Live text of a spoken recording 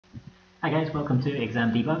Hi guys, welcome to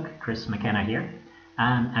ExamDebug. Chris McKenna here.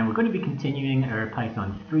 And we're going to be continuing our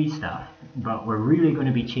Python 3 stuff, but we're really going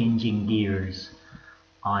to be changing gears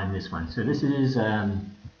on this one. So this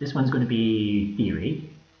one's going to be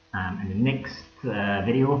theory. In the next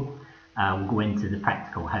video, we'll go into the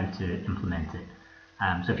practical, how to implement it.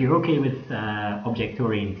 So if you're okay with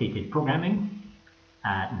object-oriented programming,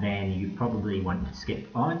 then you probably want to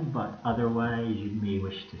skip on, but otherwise you may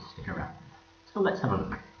wish to stick around. So let's have a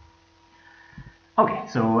look. Okay,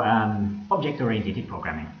 so object-oriented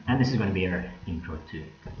programming, and this is going to be our intro to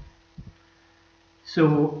it.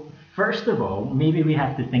 So first of all, maybe we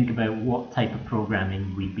have to think about what type of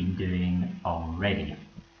programming we've been doing already.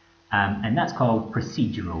 And that's called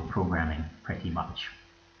procedural programming, pretty much.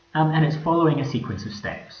 And it's following a sequence of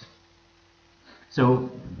steps.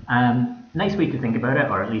 So nice way to think about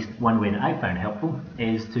it, or at least one way that I found helpful,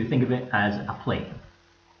 is to think of it as a play.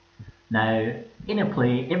 Now, in a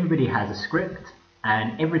play, everybody has a script,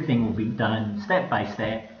 and everything will be done step by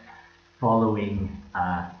step, following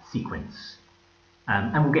a sequence.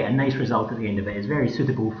 And we'll get a nice result at the end of it. It's very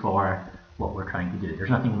suitable for what we're trying to do.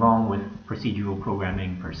 There's nothing wrong with procedural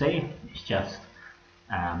programming per se, it's just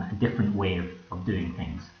a different way of doing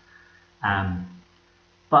things.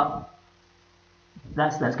 But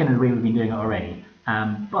that's kind of the way we've been doing it already.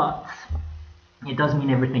 But it does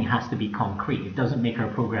mean everything has to be concrete. It doesn't make our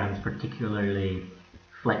programs particularly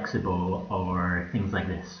flexible or things like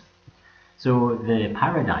this. So the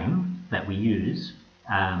paradigm that we use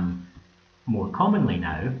more commonly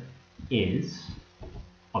now is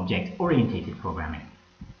object-oriented programming.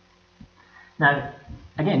 Now,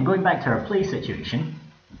 again, going back to our play situation,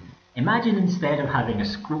 imagine instead of having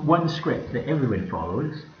one script that everyone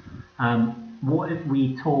follows, what if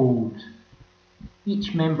we told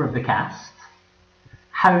each member of the cast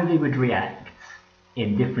how they would react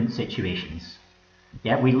in different situations?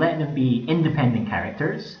 Yeah, we let them be independent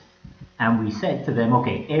characters, and we said to them,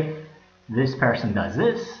 okay, if this person does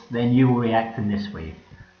this, then you will react in this way.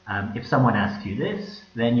 If someone asks you this,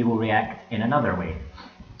 then you will react in another way.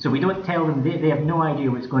 So we don't tell them, they have no idea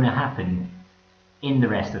what's going to happen in the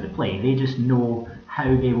rest of the play. They just know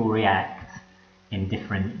how they will react in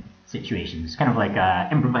different situations, kind of like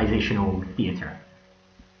improvisational theatre.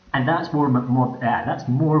 And that's more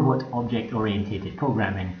what object-oriented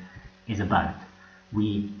programming is about.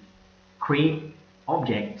 We create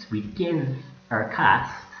objects, we give our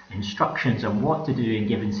cast instructions on what to do in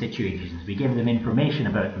given situations. We give them information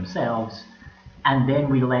about themselves, and then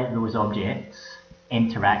we let those objects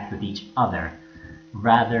interact with each other,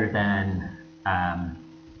 rather than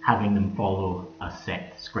having them follow a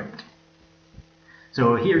set script.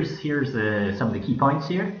 So here's some of the key points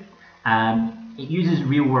here. It uses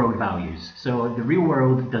real-world values. So the real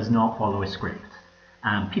world does not follow a script.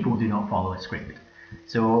 People do not follow a script.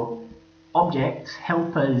 So objects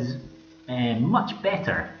help us much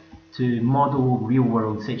better to model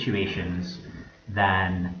real-world situations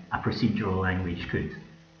than a procedural language could.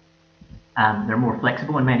 They're more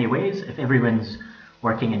flexible in many ways. If everyone's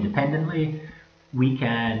working independently, we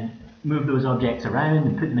can move those objects around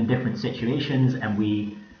and put them in different situations, and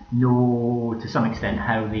we know to some extent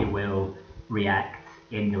how they will react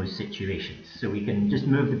in those situations. So we can just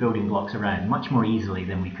move the building blocks around much more easily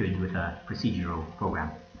than we could with a procedural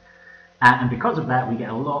program. And because of that, we get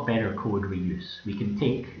a lot better code reuse. We can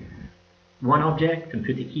take one object and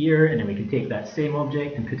put it here, and then we can take that same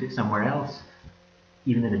object and put it somewhere else,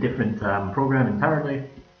 even in a different program entirely.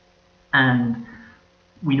 And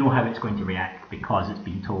we know how it's going to react because it's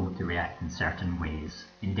been told to react in certain ways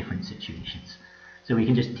in different situations. So we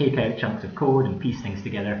can just take out chunks of code and piece things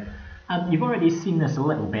together. You've already seen this a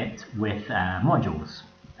little bit with modules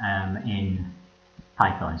in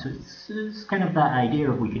Python. So it's kind of that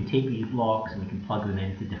idea of we can take these blocks and we can plug them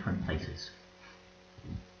into different places.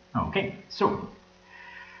 Okay, so,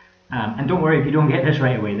 and don't worry if you don't get this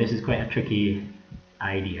right away, this is quite a tricky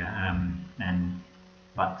idea,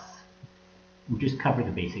 but we'll just cover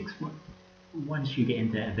the basics. Once you get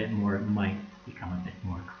into it a bit more, it might become a bit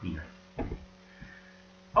more clear.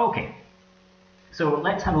 Okay, so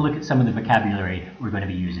let's have a look at some of the vocabulary we're going to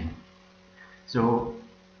be using. So,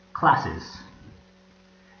 classes.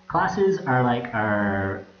 Classes are like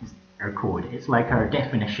our code. It's like our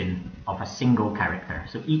definition of a single character.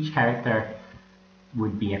 So each character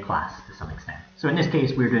would be a class to some extent. So in this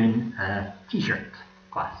case, we're doing a t-shirt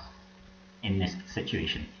class in this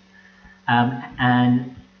situation.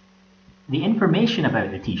 And the information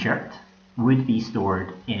about the t-shirt would be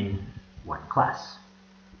stored in one class.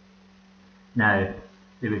 Now,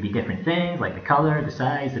 there would be different things like the color, the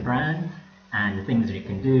size, the brand, and the things that it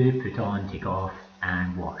can do, put on, take off,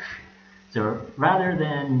 and wash. So rather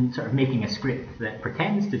than sort of making a script that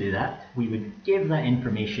pretends to do that, we would give that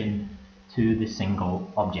information to the single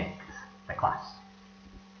object, the class.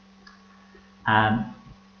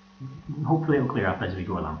 Hopefully it'll clear up as we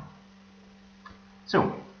go along.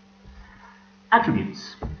 So,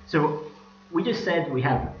 attributes. So we just said we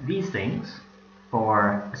have these things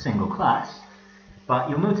for a single class, but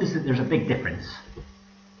you'll notice that there's a big difference.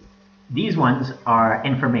 These ones are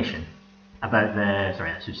information about the,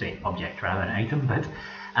 sorry, I should say object rather than item, but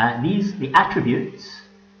the attributes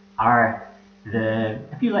are the,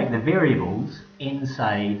 if you like, the variables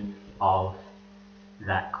inside of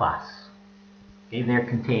that class. Okay, they're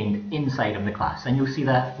contained inside of the class, and you'll see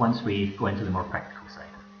that once we go into the more practical side.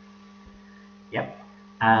 Yep.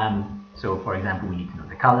 So for example, we need to know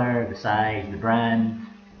the color, the size, the brand,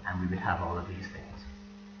 and we would have all of these things.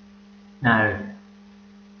 Now,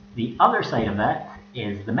 the other side of that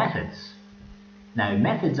is the methods. Now,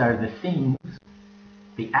 methods are the things,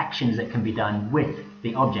 the actions that can be done with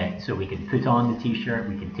the object. So we can put on the t-shirt,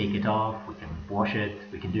 we can take it off, we can wash it,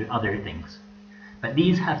 we can do other things. But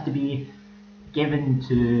these have to be given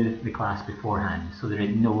to the class beforehand so that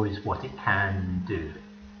it knows what it can do.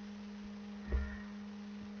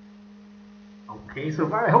 Okay, so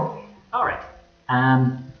far I hope. All right.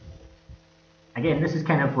 Again, this is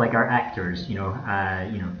kind of like our actors,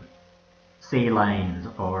 say lines,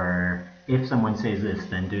 or if someone says this,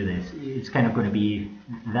 then do this. It's kind of going to be,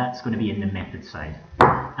 that's going to be in the method side.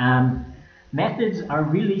 Methods are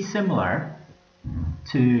really similar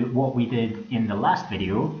to what we did in the last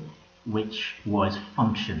video, which was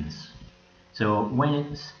functions. So when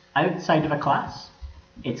it's outside of a class,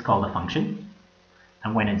 it's called a function.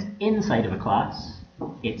 And when it's inside of a class,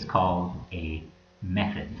 it's called a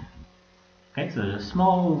method. Okay, so there's a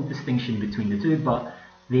small distinction between the two, but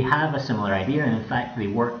they have a similar idea, and in fact they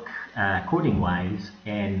work coding-wise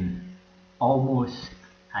in almost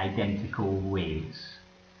identical ways.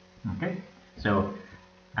 Okay, so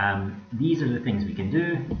these are the things we can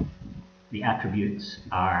do. The attributes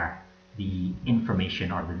are the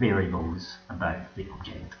information or the variables about the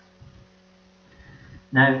object.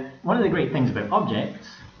 Now, one of the great things about objects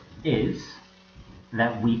is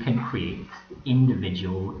that we can create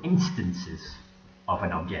individual instances of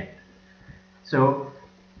an object. So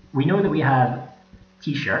we know that we have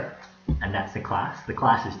t-shirt, and that's the class. The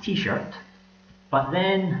class is t-shirt, but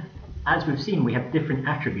then, as we've seen, we have different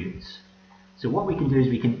attributes. So what we can do is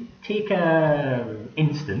we can take an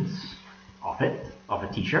instance of it, of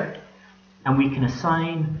a t-shirt, and we can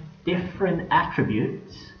assign different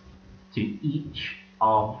attributes to each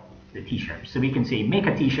of the t-shirts. So we can say, make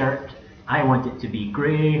a t-shirt, I want it to be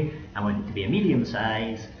grey, I want it to be a medium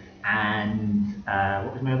size, and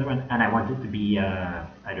what was my other one? And I want it to be, I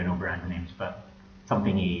don't know brand names, but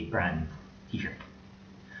something a brand t-shirt.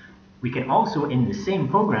 We can also, in the same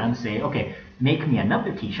program, say, okay, make me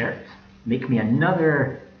another t-shirt, make me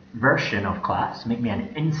another version of class, make me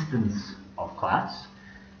an instance of class,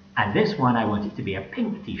 and this one I want it to be a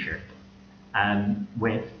pink t-shirt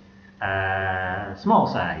with small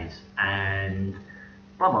size and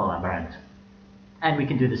blah blah blah brand. And we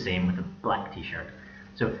can do the same with a black t-shirt.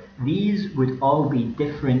 So these would all be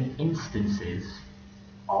different instances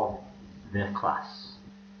of the class.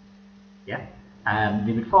 Yeah,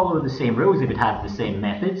 they would follow the same rules, they would have the same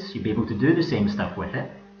methods, you'd be able to do the same stuff with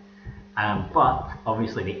it, but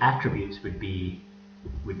obviously the attributes would be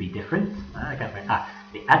different.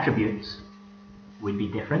 The attributes would be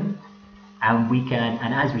different, and we can,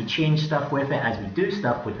 and as we change stuff with it, as we do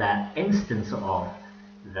stuff with that instance of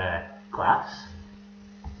the class,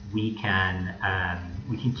 we can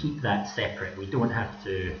keep that separate. We don't have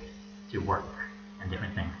to work on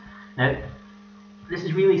different things. Now, this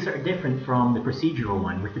is really sort of different from the procedural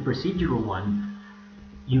one. With the procedural one,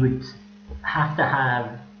 you would have to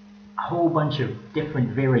have a whole bunch of different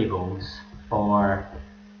variables for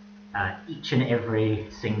each and every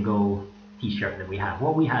single t-shirt that we have.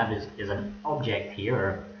 What we have is an object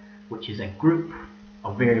here, which is a group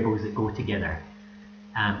of variables that go together.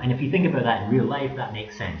 And if you think about that in real life, that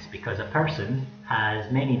makes sense, because a person has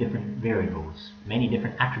many different variables, many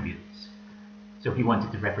different attributes. So if you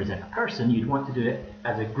wanted to represent a person, you'd want to do it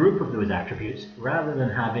as a group of those attributes, rather than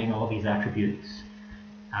having all these attributes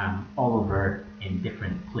all over in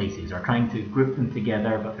different places, or trying to group them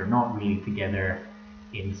together, but they're not really together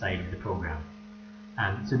inside of the program.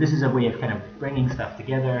 So this is a way of kind of bringing stuff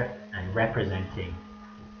together and representing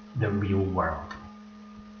the real world.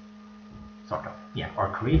 Sort of, yeah, or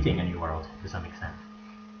creating a new world to some extent.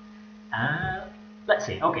 Let's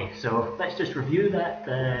see, okay, so let's just review that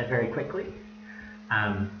very quickly.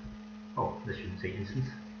 Oh, this shouldn't say instance.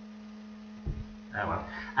 Oh well.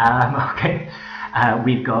 Okay.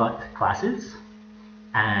 We've got classes,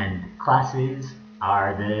 and classes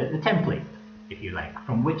are the template, if you like,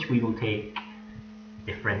 from which we will take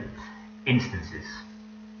different instances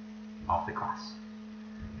of the class.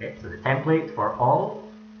 Okay, so the template for all,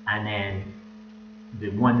 and then the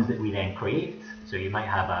ones that we then create. So you might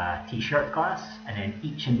have a t-shirt class, and then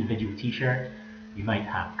each individual t-shirt. You might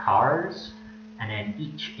have cars, and then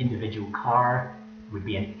each individual car would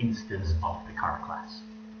be an instance of the car class.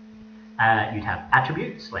 You'd have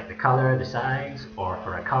attributes like the color, the size, or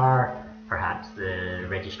for a car, perhaps the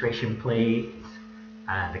registration plate,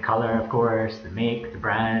 the color, of course, the make, the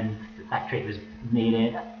brand, the factory it was made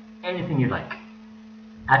in, anything you like.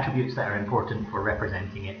 Attributes that are important for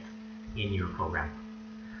representing it in your program.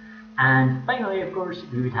 And finally, of course,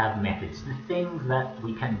 we would have methods, the things that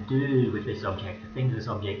we can do with this object, the things this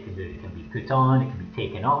object can do. It can be put on, it can be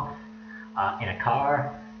taken off. In a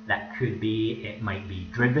car, that could be, it might be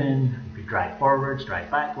driven, you could drive forwards, drive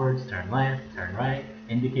backwards, turn left, turn right,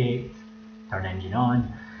 indicate, turn engine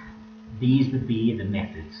on. These would be the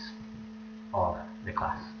methods of the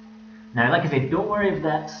class. Now, like I said, don't worry if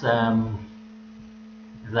that's a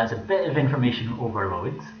bit of information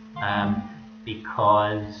overload,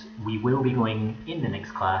 because we will be going in the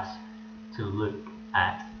next class to look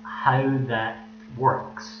at how that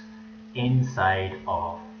works inside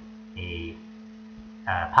of a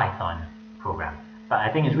Python program. But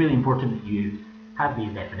I think it's really important that you have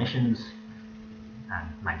these definitions, and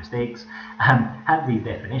my mistakes, have these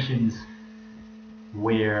definitions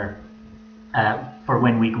where for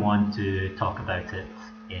when we go on to talk about it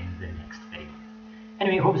in the next video.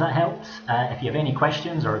 Anyway, I hope that helps. If you have any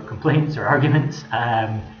questions or complaints or arguments,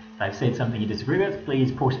 if I've said something you disagree with,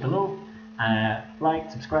 please post below. Like,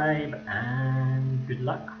 subscribe, and good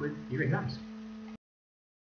luck with your exams.